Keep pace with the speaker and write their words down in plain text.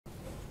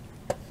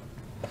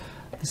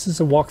This is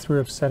a walkthrough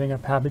of setting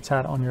up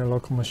Habitat on your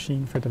local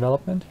machine for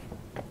development.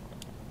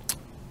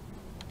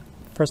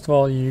 First of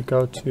all, you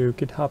go to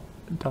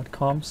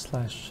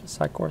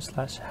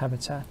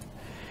github.com/sitecore/habitat.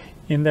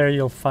 In there,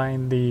 you'll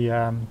find the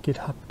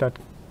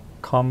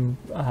github.com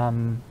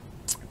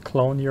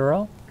clone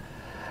URL.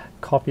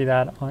 Copy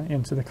that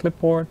into the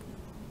clipboard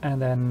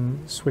and then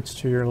switch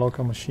to your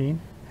local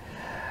machine.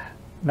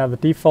 Now, the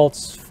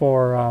defaults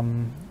for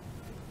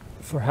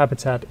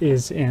Habitat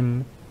is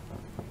in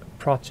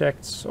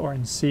projects or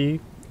in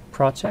C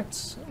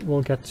projects.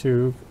 We'll get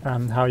to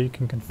how you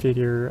can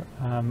configure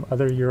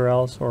other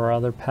URLs or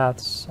other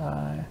paths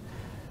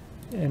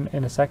in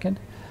a second.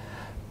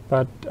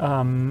 But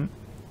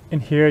in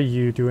here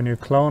you do a new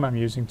clone. I'm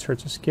using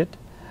Turtle's Git.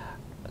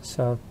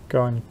 So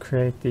go and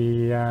create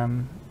the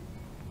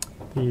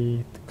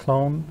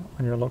clone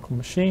on your local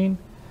machine,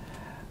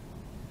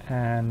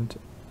 and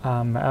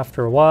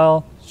after a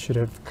while you should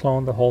have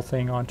cloned the whole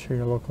thing onto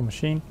your local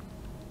machine.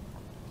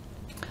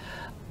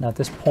 Now at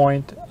this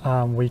point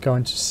we go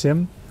into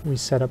sim. We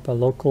set up a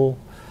local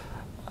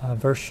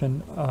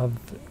version of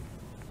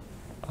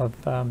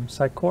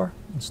Sitecore,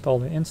 install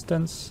the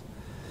instance.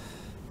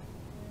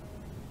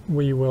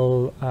 We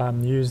will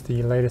use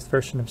the latest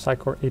version of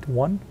Sitecore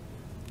 8.1,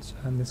 so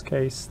in this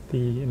case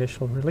the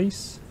initial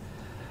release.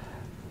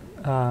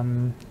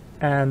 And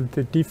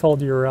the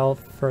default URL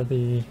for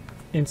the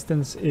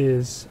instance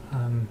is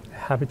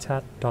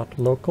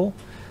habitat.local,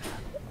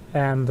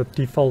 and the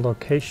default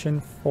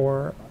location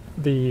for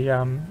the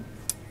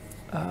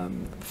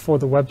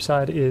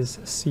website is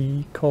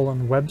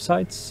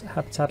c:\websites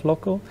habitat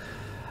local.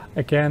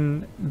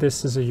 Again,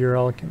 this is a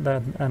URL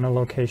and a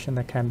location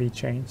that can be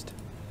changed.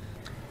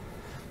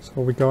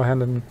 So we go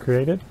ahead and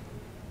create it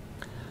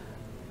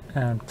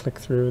and click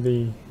through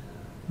the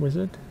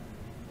wizard.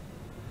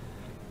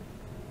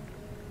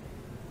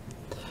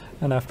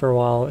 And after a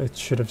while, it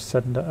should have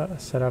set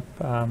up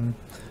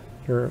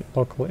your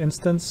local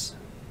instance.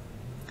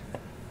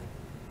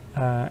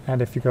 And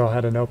if you go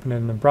ahead and open it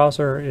in the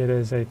browser, it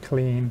is a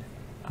clean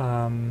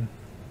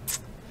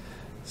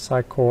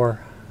Sitecore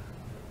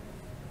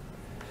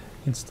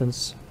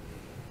instance.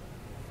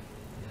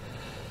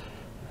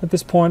 At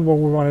this point, what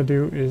we want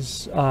to do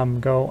is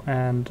go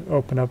and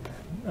open up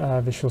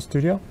Visual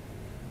Studio.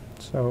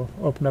 So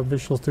open up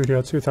Visual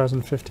Studio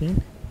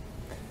 2015.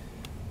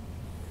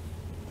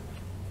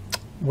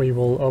 We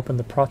will open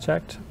the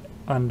project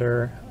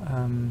under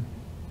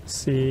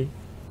C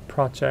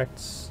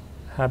Projects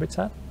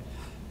Habitat.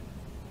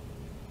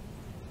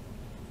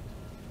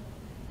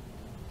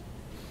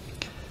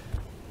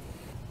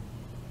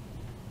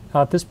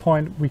 Now at this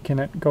point we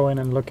can go in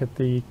and look at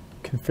the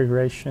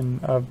configuration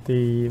of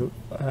the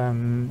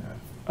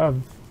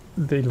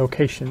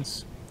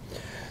locations.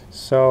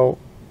 So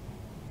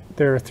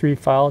there are 3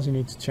 files you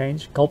need to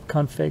change. Gulp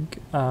config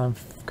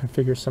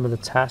configures some of the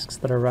tasks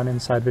that are run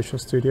inside Visual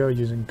Studio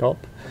using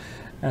Gulp,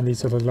 and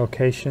these are the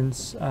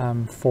locations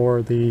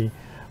for the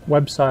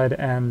website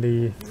and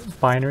the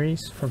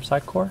binaries from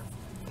Sitecore.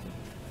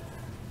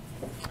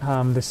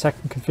 The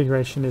second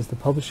configuration is the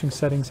publishing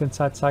settings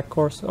inside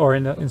Sitecore, or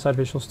inside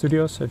Visual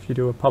Studio. So if you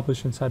do a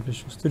publish inside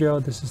Visual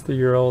Studio, this is the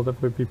URL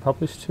that would be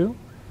published to.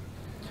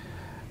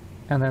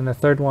 And then the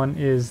third one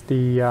is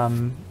the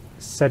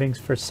settings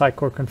for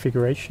Sitecore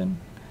configuration,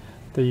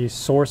 the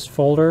source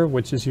folder,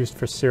 which is used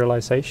for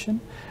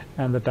serialization,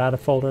 and the data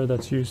folder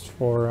that's used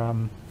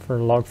for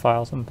log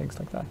files and things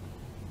like that.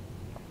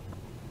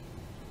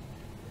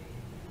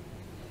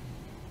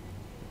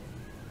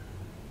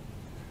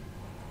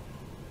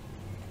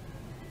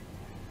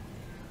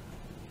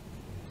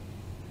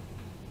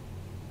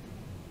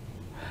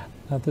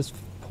 At this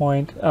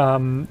point,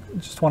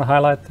 just want to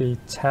highlight the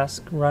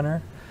task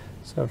runner.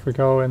 So if we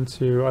go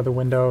into other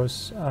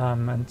windows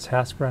and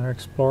Task Runner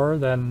Explorer,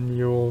 then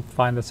you'll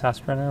find the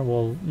Task Runner.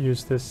 We'll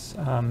use this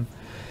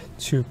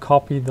to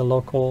copy the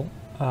local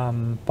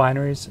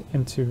binaries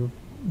into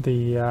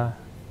the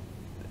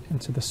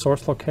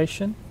source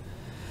location.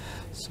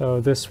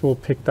 So this will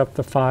pick up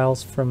the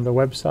files from the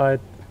website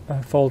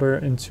folder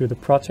into the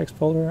projects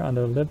folder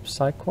under lib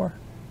Sitecore.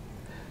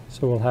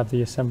 So we'll have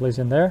the assemblies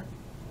in there.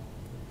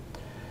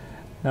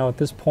 Now at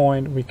this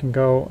point we can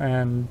go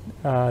and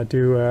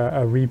do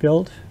a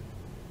rebuild,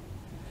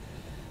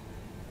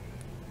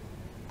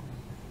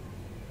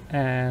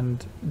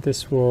 and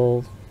this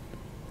will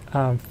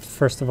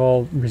first of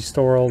all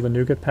restore all the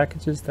NuGet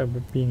packages that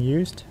were being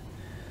used,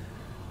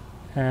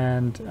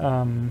 and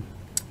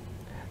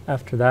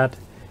after that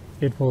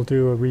it will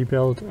do a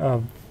rebuild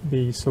of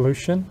the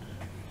solution,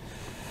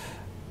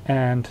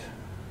 and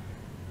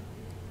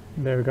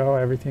there we go,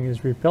 everything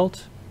is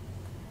rebuilt.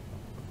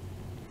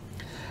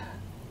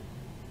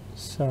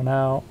 So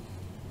now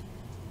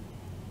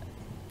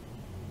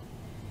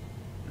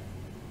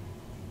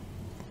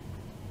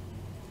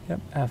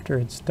after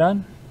it's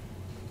done,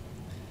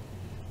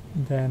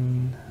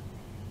 then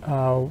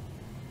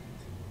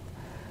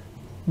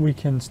we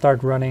can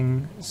start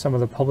running some of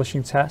the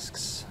publishing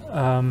tasks.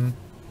 Now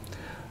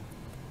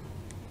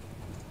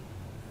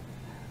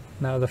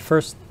the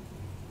first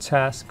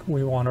task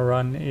we want to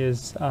run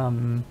is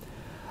a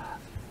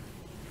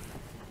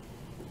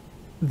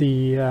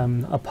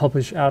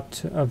publish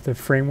out of the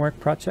framework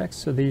projects.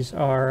 So these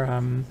are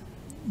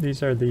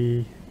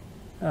the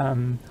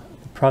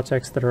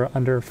projects that are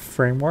under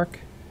framework.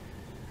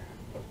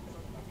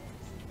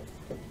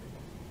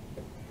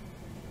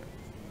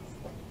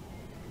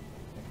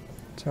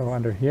 So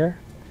under here.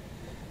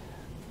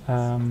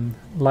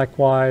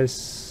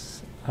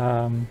 Likewise,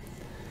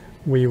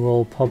 we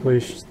will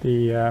publish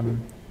the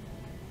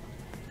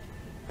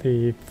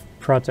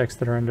projects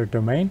that are under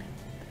domain.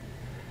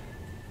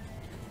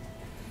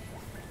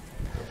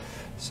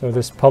 So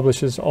this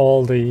publishes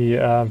all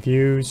the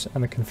views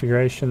and the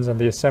configurations and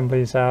the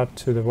assemblies out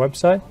to the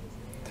website.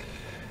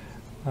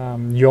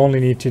 You only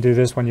need to do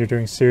this when you're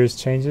doing serious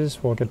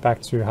changes. We'll get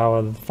back to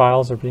how the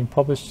files are being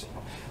published.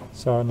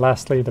 So, and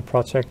lastly, the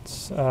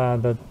projects,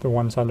 the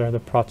ones under the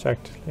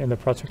project in the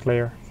project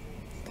layer.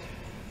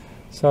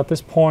 So at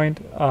this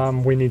point,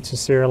 we need to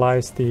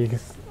serialize the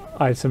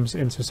items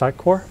into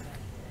Sitecore.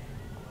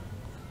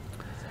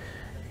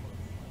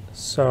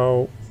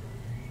 So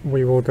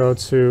we will go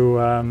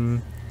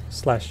to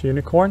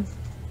 /unicorn.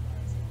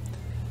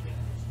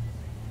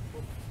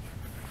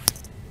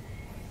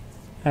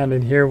 And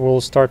in here, we'll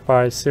start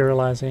by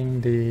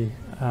serializing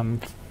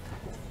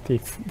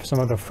some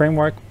of the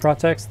framework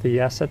projects, the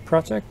asset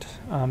project,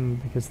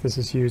 because this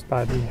is used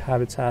by the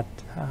Habitat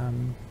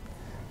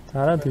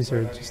data. These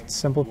are just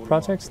simple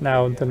projects.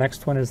 Now the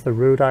next one is the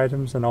root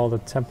items and all the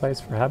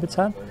templates for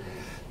Habitat.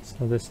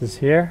 So this is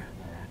here,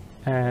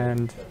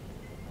 and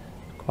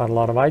quite a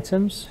lot of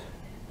items.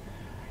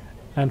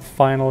 And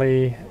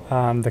finally,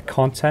 the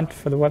content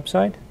for the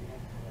website.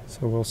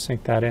 So we'll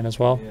sync that in as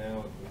well.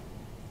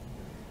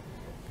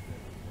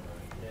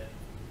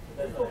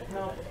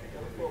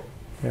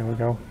 There we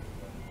go.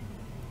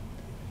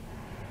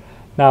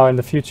 Now in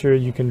the future,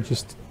 you can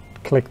just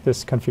click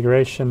this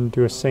configuration,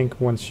 do a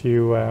sync once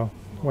you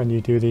when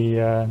you do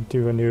the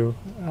do a new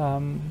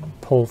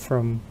pull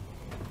from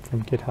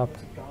GitHub.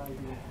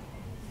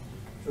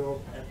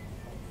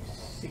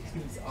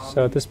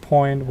 So at this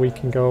point, we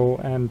can go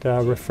and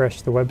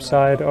refresh the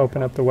website,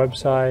 open up the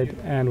website,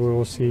 and we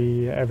will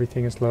see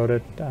everything is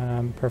loaded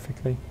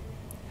perfectly.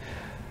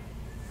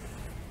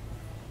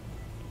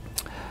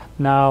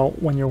 Now,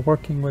 when you're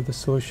working with the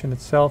solution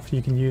itself,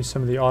 you can use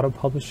some of the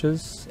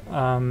auto-publishes.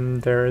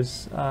 There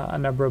is a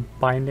number of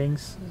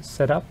bindings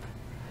set up.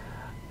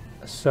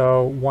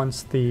 So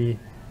once the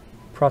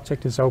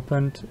project is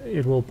opened,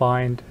 it will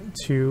bind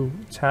two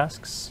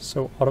tasks.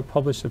 So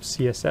auto-publish of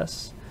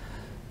CSS.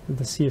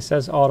 The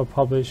CSS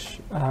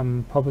auto-publish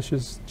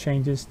publishes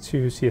changes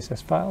to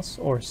CSS files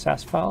or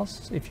SAS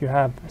files. If you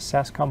have a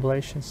SAS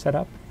compilation set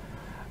up,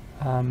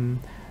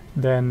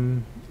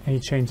 then any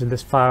change in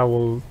this file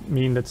will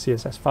mean that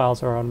CSS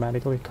files are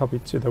automatically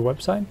copied to the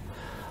website.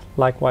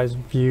 Likewise,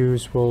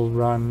 views will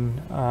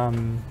run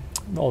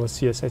all the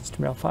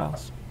CSS/HTML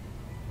files.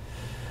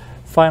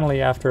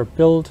 Finally, after a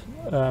build,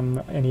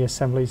 any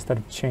assemblies that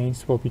have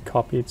changed will be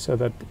copied, so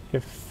that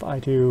if I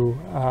do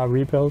a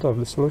rebuild of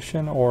the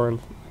solution, or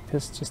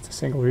just a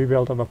single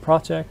rebuild of a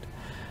project,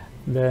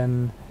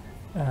 then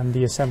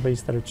the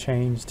assemblies that are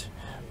changed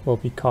will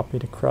be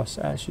copied across,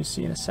 as you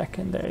see in a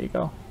second. There you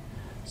go.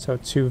 So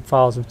two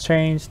files have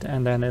changed,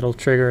 and then it'll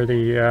trigger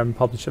the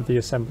publish of the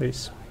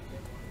assemblies.